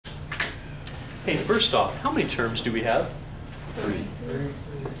Hey, first off, how many terms do we have? 3.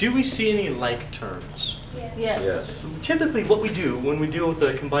 Do we see any like terms? Yes. Typically what we do when we deal with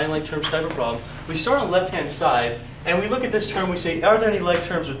the combined like terms type of problem, we start on the left-hand side and we look at this term, we say, are there any like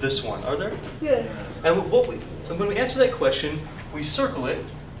terms with this one? Are there? Yeah. And when we answer that question, we circle it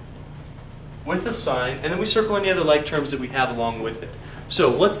with a sign, and then we circle any other like terms that we have along with it.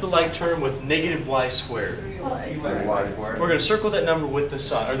 So what's the like term with negative y squared? We're going to circle that number with the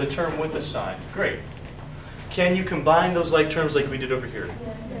sign, or the term with the sign. Great. Can you combine those like terms like we did over here?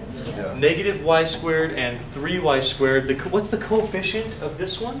 Yeah. Negative y squared and 3y squared. What's the coefficient of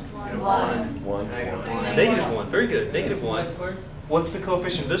this one? 1. Negative 1. Very good. Negative 1. What's the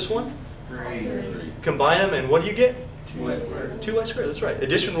coefficient of this one? 3. Combine them, and what do you get? 2y squared. 2y squared. That's right.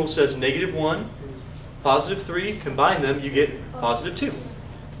 Addition rule says negative 1, positive 3. Combine them, you get positive 2.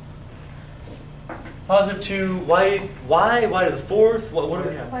 Positive 2, y to the 4th. What do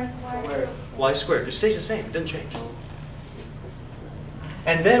we have? Y squared. It stays the same. It doesn't change.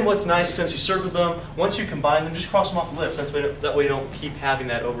 And then what's nice, since you circled them, once you combine them, just cross them off the list. That way you don't keep having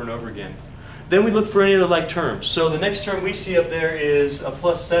that over and over again. Then we look for any other like terms. So the next term we see up there is a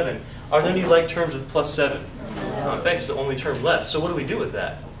plus 7. Are there any like terms with plus 7? No. In fact, it's the only term left. So what do we do with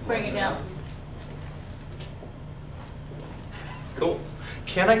that? Bring it down. Cool.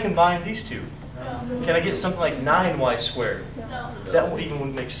 Can I combine these two? No. Can I get something like 9y squared? No. That even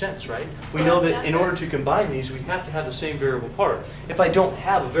would make sense, right? We know that in order to combine these, we have to have the same variable part. If I don't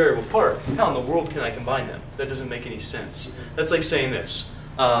have a variable part, how in the world can I combine them? That doesn't make any sense. That's like saying this.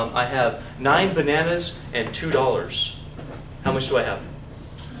 I have 9 bananas and $2. How much do I have?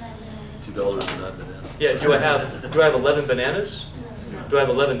 $2 and 9 bananas. Yeah, do I have 11 bananas? Do I have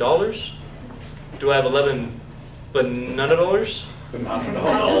 $11? Do I have 11 banana dollars? That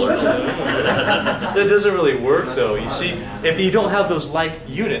doesn't really work though. You see, if you don't have those like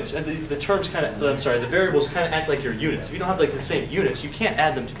units, and the terms kind of, the variables kind of act like your units. If you don't have like the same units, you can't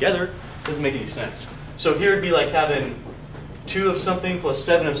add them together. It doesn't make any sense. So here it'd be like having 2 of something plus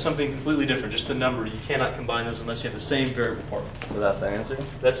 7 of something completely different, just the number. You cannot combine those unless you have the same variable part. So that's the answer?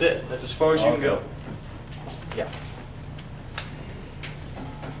 That's it. That's as far as you can go. Yeah.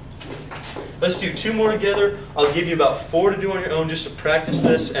 Let's do 2 more together. I'll give you about 4 to do on your own just to practice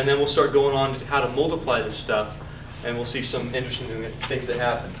this, and then we'll start going on to how to multiply this stuff, and we'll see some interesting things that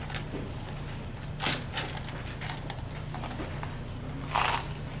happen.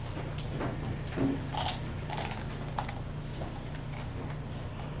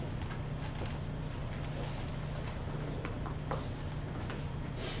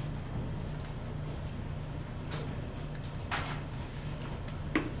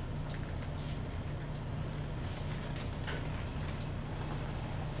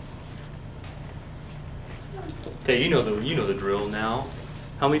 Okay, you know the drill now.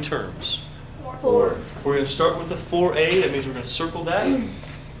 How many terms? 4. We're going to start with the 4a. That means we're going to circle that. And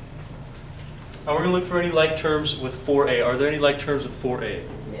we're going to look for any like terms with 4a. Are there any like terms with 4a?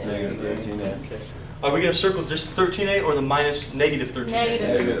 Negative 13a. Okay. Are we going to circle just 13a or the minus negative 13a?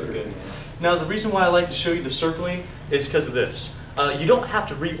 Negative. Good. Now the reason why I like to show you the circling is because of this. You don't have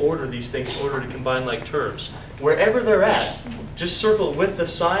to reorder these things in order to combine like terms. Wherever they're at, just circle with the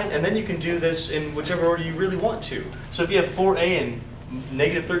sign, and then you can do this in whichever order you really want to. So if you have 4a and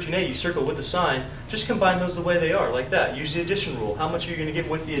negative 13a, you circle with the sign, just combine those the way they are, like that. Use the addition rule. How much are you going to get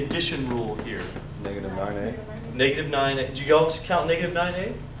with the addition rule here? Negative 9a. Negative 9a. Do you all count negative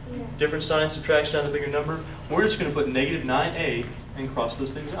 9a? Yeah. Different sign, subtraction down the bigger number. We're just going to put negative 9a and cross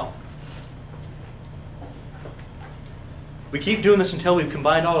those things out. We keep doing this until we've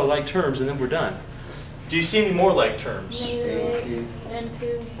combined all our like terms, and then we're done. Do you see any more like terms? Negative 8 and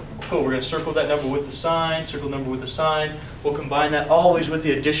 2. Cool, we're going to circle that number with the sign, circle the number with the sign. We'll combine that always with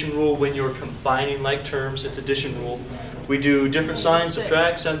the addition rule when you're combining like terms. It's addition rule. We do different signs,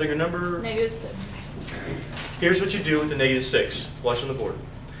 subtract, sound bigger number. Negative 6. Here's what you do with the negative 6. Watch on the board.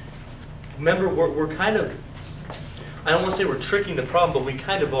 Remember, we're kind of, I don't want to say we're tricking the problem, but we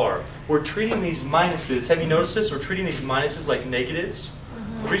kind of are. We're treating these minuses, have you noticed this? We're treating these minuses like negatives.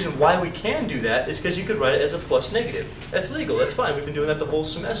 The reason why we can do that is because you could write it as a plus negative. That's legal, that's fine. We've been doing that the whole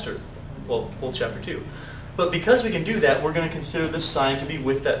semester. Well, whole chapter 2. But because we can do that, we're going to consider this sign to be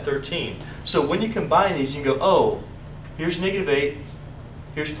with that 13. So when you combine these, you can go, oh, here's negative 8,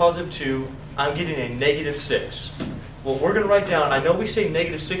 here's positive 2, I'm getting a negative 6. Well, we're going to write down, I know we say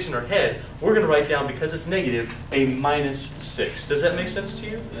negative 6 in our head, we're going to write down, because it's negative, a minus 6. Does that make sense to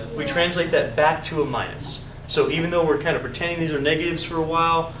you? Yeah. We translate that back to a minus. So even though we're kind of pretending these are negatives for a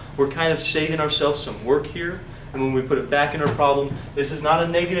while, we're kind of saving ourselves some work here. And when we put it back in our problem, this is not a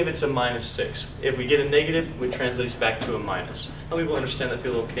negative, it's a minus 6. If we get a negative, we translate it back to a minus. How many people understand that,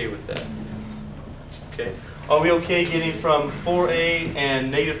 feel okay with that? Okay. Are we okay getting from 4a and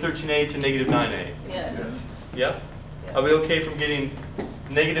negative 13a to negative 9a? Yes. Yeah? Are we okay from getting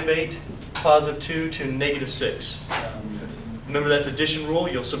negative 8, positive 2 to negative 6? Remember that's addition rule.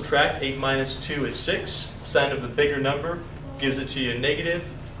 You'll subtract 8 minus 2 is 6. Sign of the bigger number gives it to you negative.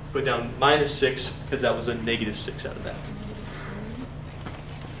 Put down minus 6 because that was a negative 6 out of that.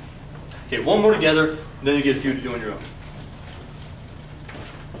 Okay, one more together, then you get a few to do on your own.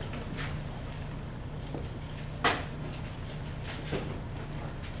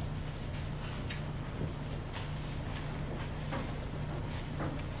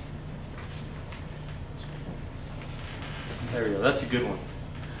 There we go, that's a good one.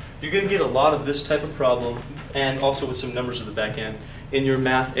 You're going to get a lot of this type of problem, and also with some numbers at the back end, in your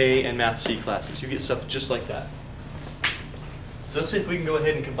Math A and Math C classes. You get stuff just like that. So let's see if we can go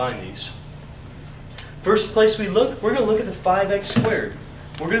ahead and combine these. First place we look, we're going to look at the 5x squared.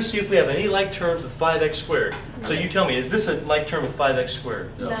 We're going to see if we have any like terms with 5x squared. So you tell me, is this a like term with 5x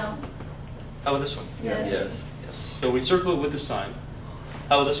squared? No. How about this one? Yes. Yes. Yes. So we circle it with the sign.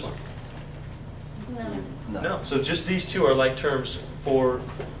 How about this one? No. No. So just these two are like terms for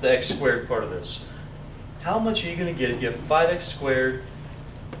the x squared part of this. How much are you going to get if you have 5x squared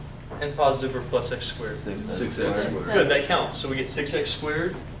and positive or plus x squared? 6x squared. Good, that counts. So we get 6x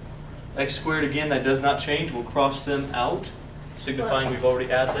squared. X squared, again, that does not change. We'll cross them out, signifying we've already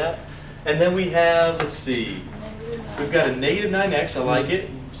added that. And then we have, let's see, we've got a negative 9x. I like it.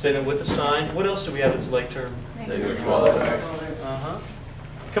 Send it with a sign. What else do we have that's a like term? Negative 12x. Uh-huh.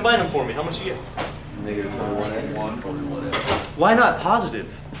 Combine them for me. How much do you get? Negative 21x. 21x. Why not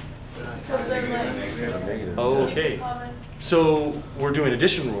positive? Because they're like, Negative. Oh, okay. So we're doing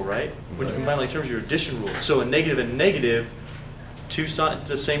addition rule, right? When you combine like terms, your addition rule. So a negative and negative, two signs,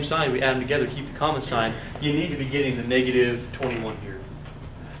 the same sign, we add them together, keep the common sign. You need to be getting the negative 21 here.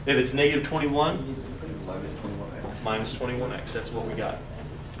 If it's negative 21, minus 21x, that's what we got.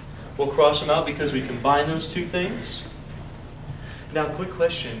 We'll cross them out because we combine those two things. Now, quick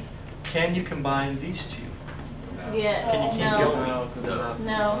question. Can you combine these two? yeah. Can you keep no. going?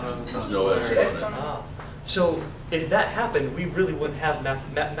 No. There's no exponent. Ah. So if that happened, we really wouldn't have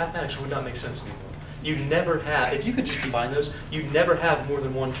mathematics would not make sense anymore. You'd never have, if you could just combine those, you'd never have more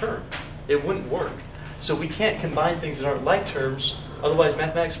than one term. It wouldn't work. So we can't combine things that aren't like terms, otherwise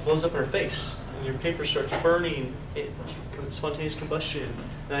mathematics blows up in our face. And your paper starts burning, spontaneous combustion,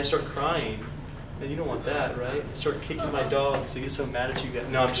 and I start crying. And you don't want that, right? I start kicking my dog because I get so mad at you guys.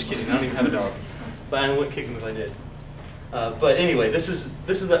 No, I'm just kidding. I don't even have a dog. But I wouldn't kick him if I did. But anyway, this is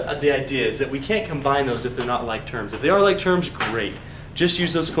the idea, is that we can't combine those if they're not like terms. If they are like terms, great. Just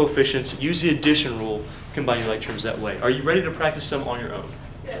use those coefficients, use the addition rule, combine your like terms that way. Are you ready to practice some on your own?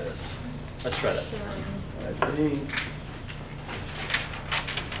 Yes. Let's try that.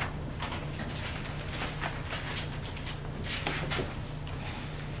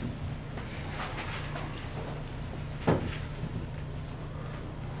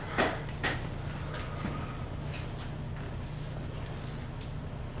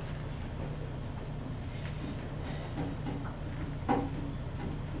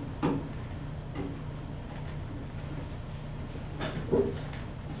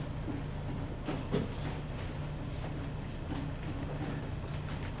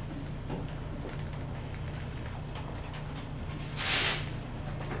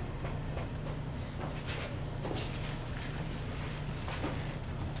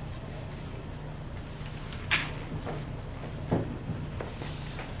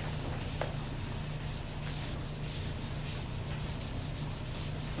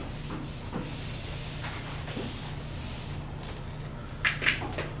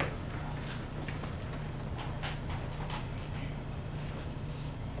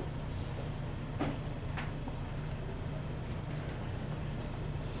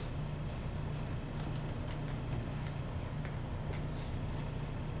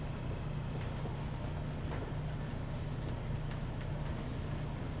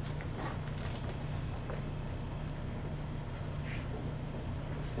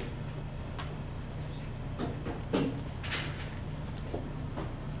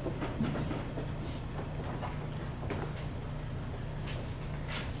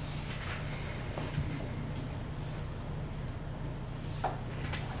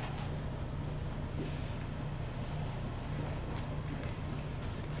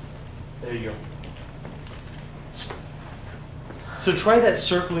 There you go. So try that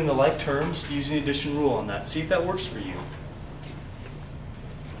circling the like terms using the addition rule on that. See if that works for you.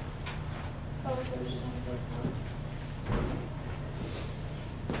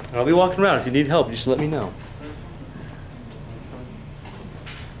 I'll be walking around. If you need help, just let me know.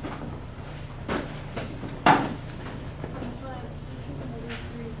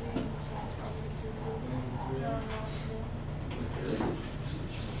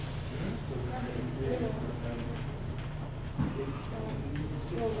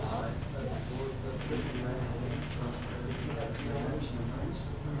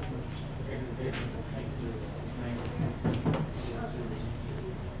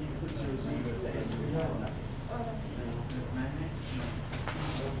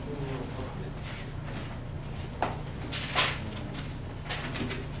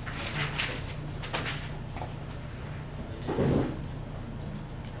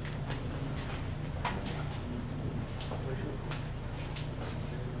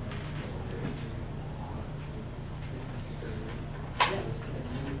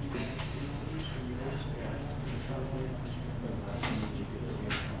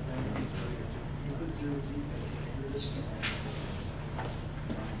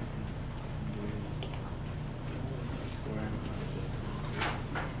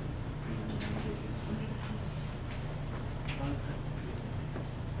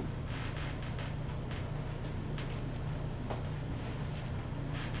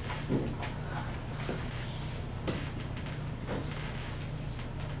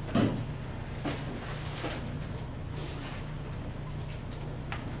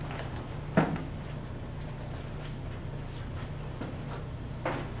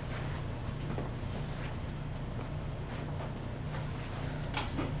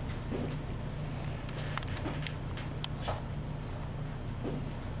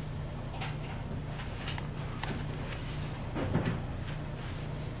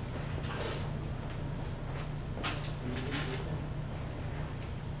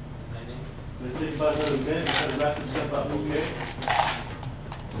 Let's say about another minute, try to wrap this stuff up, okay?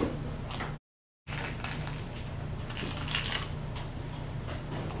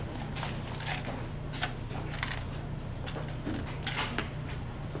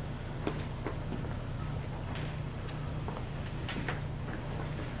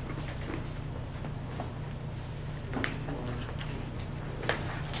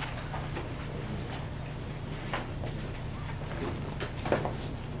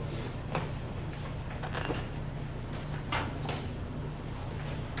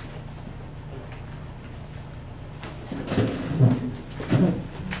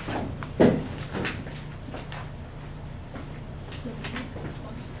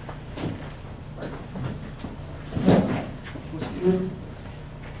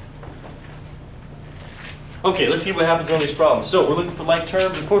 Okay, let's see what happens on these problems. So we're looking for like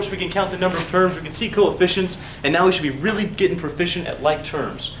terms. Of course, we can count the number of terms. We can see coefficients. And now we should be really getting proficient at like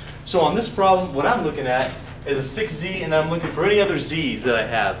terms. So on this problem, what I'm looking at is a 6z, and I'm looking for any other z's that I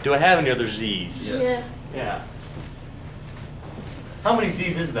have. Do I have any other z's? Yes. Yeah. How many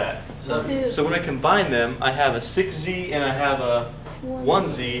z's is that? 7. So when I combine them, I have a 6z and I have a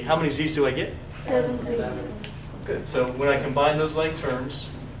 1z. How many z's do I get? 7. Good. So when I combine those like terms,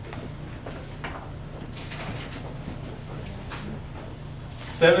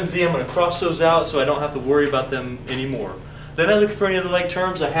 7z, I'm going to cross those out so I don't have to worry about them anymore. Then I look for any other like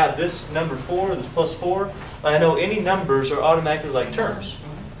terms. I have this number 4, this plus 4. I know any numbers are automatically like terms.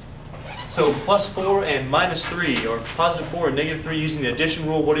 So plus 4 and minus 3, or positive 4 and negative 3 using the addition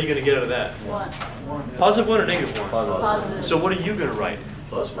rule, what are you going to get out of that? 1. Positive 1 or negative 1? Positive. So what are you going to write?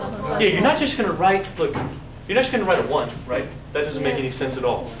 Plus 1. Yeah, you're not just going to write, look, you're not just going to write a 1, right? That doesn't make any sense at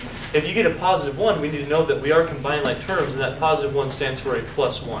all. If you get a positive 1, we need to know that we are combining like terms, and that positive 1 stands for a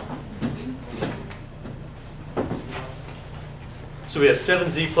plus 1. So we have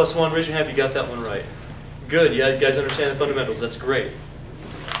 7z plus 1. Raise your hand if you got that one right. Good, yeah, you guys understand the fundamentals. That's great.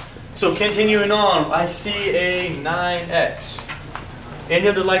 So continuing on, I see a 9x. Any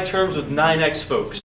other like terms with 9x, folks?